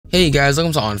Hey guys,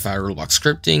 welcome to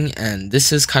OnFireRobloxScripting, and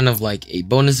this is kind of like a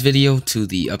bonus video to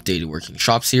the updated working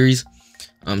shop series.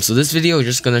 So this video is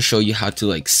just going to show you how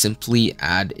to simply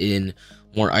add in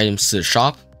more items to the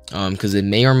shop, because it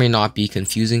may or may not be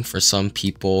confusing for some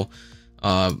people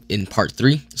in part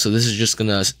 3. So this is just going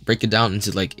to break it down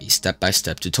into a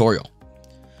step-by-step tutorial.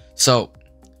 So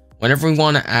whenever we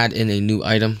want to add in a new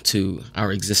item to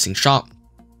our existing shop,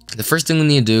 the first thing we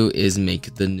need to do is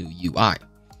make the new UI.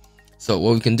 So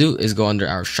what we can do is go under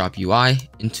our shop UI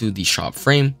into the shop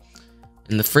frame,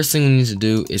 and the first thing we need to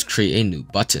do is create a new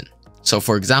button. So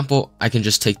for example, I can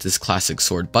just take this classic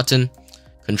sword button,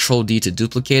 Control D to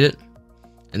duplicate it,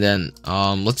 and then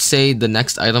let's say the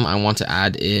next item I want to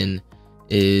add in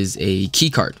is a key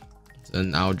card.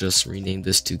 And I'll just rename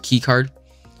this to key card,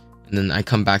 and then I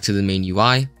come back to the main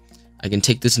UI. I can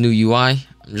take this new UI,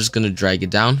 I'm just going to drag it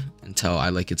down until I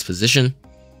like its position.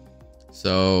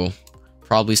 So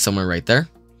probably somewhere right there.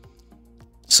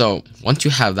 So once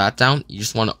you have that down, you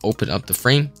just want to open up the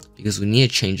frame because we need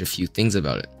to change a few things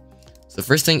about it. So the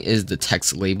first thing is the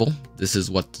text label. This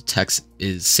is what the text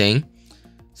is saying.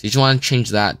 So you just want to change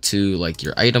that to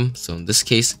your item. So in this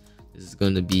case, this is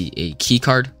going to be a key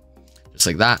card, just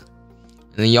like that.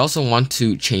 And then you also want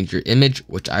to change your image,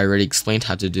 which I already explained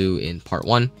how to do in part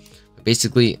 1. But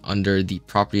basically, under the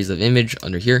properties of image,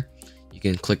 under here, you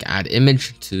can click add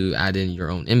image to add in your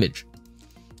own image.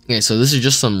 Okay, so this is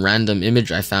just some random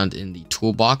image I found in the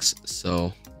toolbox.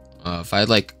 So if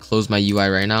I close my UI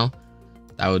right now,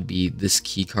 that would be this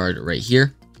key card right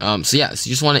here. So yeah, so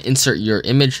you just want to insert your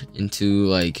image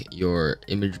into your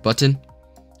image button,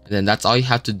 and then that's all you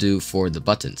have to do for the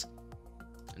buttons.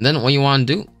 And then what you want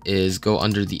to do is go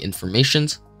under the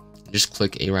informations, just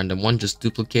click a random one, just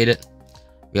duplicate it.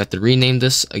 We have to rename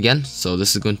this again, so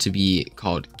this is going to be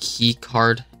called key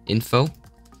card info,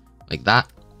 like that.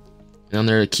 And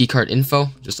under keycard info,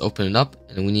 just open it up,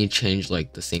 and then we need to change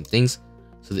the same things.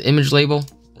 So the image label,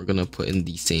 we're gonna put in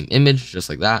the same image, just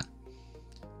like that.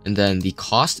 And then the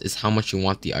cost is how much you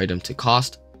want the item to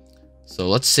cost. So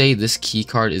let's say this key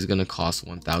card is gonna cost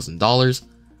 $1,000.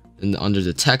 And under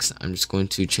the text, I'm just going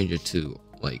to change it to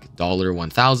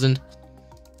 $1,000.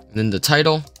 And then the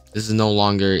title, this is no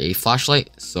longer a flashlight,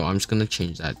 so I'm just gonna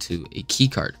change that to a key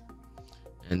card.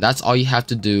 And that's all you have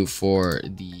to do for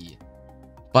the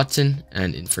button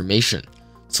and information.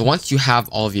 So once you have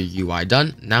all of your UI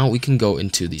done, now we can go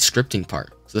into the scripting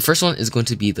part. So the first one is going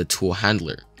to be the tool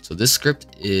handler. So this script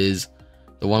is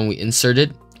the one we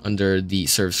inserted under the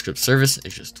serve script service.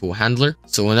 It's just tool handler.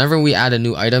 So whenever we add a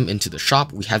new item into the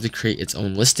shop, we have to create its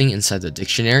own listing inside the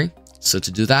dictionary. So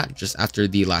to do that, just after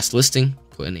the last listing,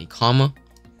 put in a comma.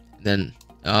 Then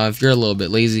if you're a little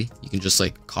bit lazy, you can just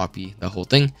copy the whole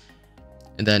thing.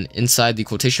 And then inside the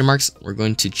quotation marks, we're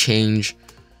going to change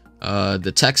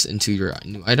the text into your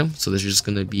new item. So this is just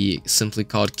going to be simply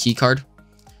called key card.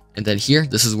 And then here,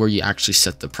 this is where you actually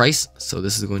set the price. So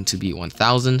this is going to be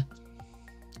 1,000.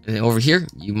 And then over here,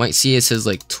 you might see it says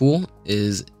tool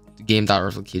is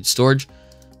game.replicate storage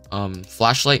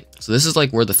flashlight. So this is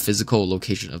where the physical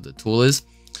location of the tool is.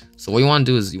 So what you want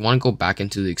to do is you want to go back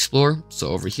into the Explorer. So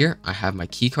over here, I have my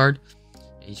key card,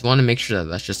 and you want to make sure that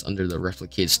that's just under the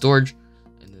replicate storage,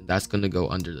 and then that's going to go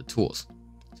under the tools.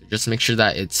 Just make sure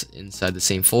that it's inside the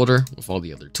same folder with all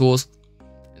the other tools.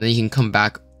 And then you can come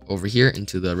back over here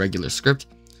into the regular script.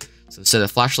 So instead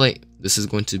of flashlight, this is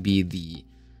going to be the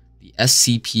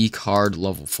SCP card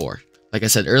level 4. Like I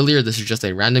said earlier, this is just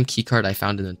a random key card I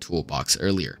found in the toolbox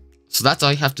earlier. So that's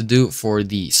all you have to do for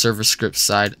the server script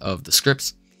side of the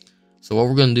scripts. So what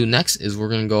we're going to do next is we're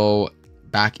going to go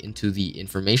back into the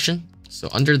information. So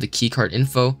under the key card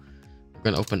info, we're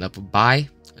going to open up a buy.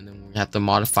 And then we have to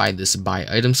modify this buy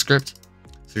item script.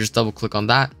 So just double click on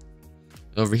that.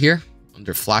 And over here,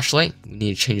 under flashlight, we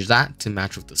need to change that to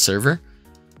match with the server.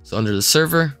 So under the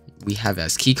server, we have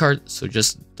as key card. So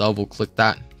just double click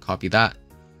that, copy that,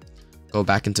 go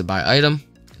back into buy item,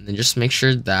 and then just make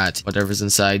sure that whatever's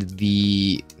inside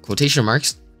the quotation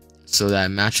marks, so that it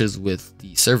matches with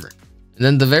the server. And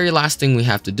then the very last thing we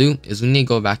have to do is we need to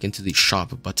go back into the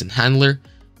shop button handler,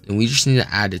 and we just need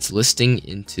to add its listing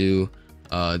into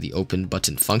the open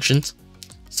button functions.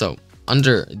 So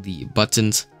under the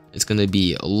buttons, it's going to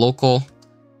be local,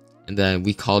 and then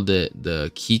we called it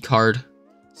the key card.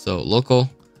 So local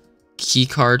key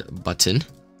card button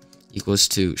equals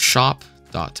to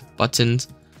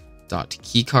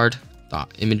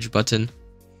shop.buttons.keycard.image button.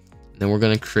 And then we're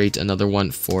going to create another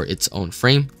one for its own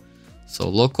frame. So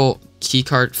local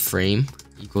keycard frame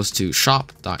equals to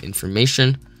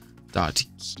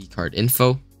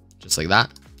shop.information.keycardinfo, just like that.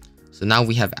 So now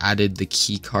we have added the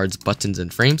key cards, buttons,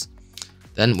 and frames.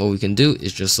 then what we can do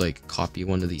is just like copy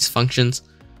one of these functions.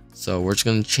 So we're just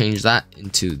going to change that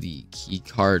into the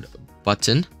keycard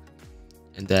button,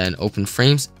 and then open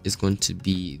frames is going to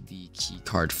be the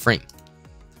keycard frame.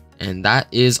 And that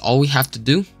is all we have to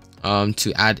do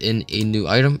to add in a new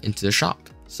item into the shop.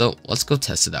 So let's go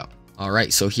test it out. All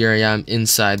right, so here I am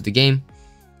inside the game,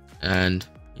 and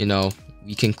you know,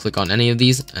 we can click on any of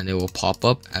these and it will pop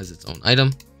up as its own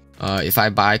item. If I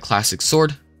buy classic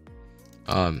sword,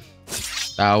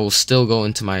 that will still go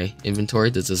into my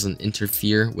inventory. This doesn't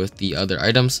interfere with the other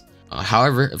items.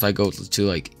 However, if I go to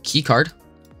like keycard,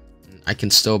 I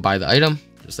can still buy the item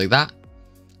just like that.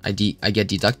 I get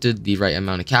deducted the right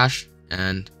amount of cash,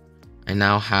 and I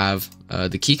now have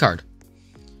the keycard.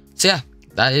 So yeah,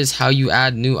 that is how you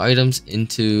add new items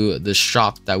into the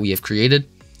shop that we have created.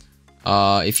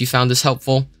 If you found this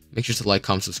helpful, make sure to like,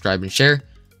 comment, subscribe, and share,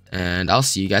 and I'll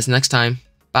see you guys next time.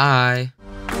 Bye.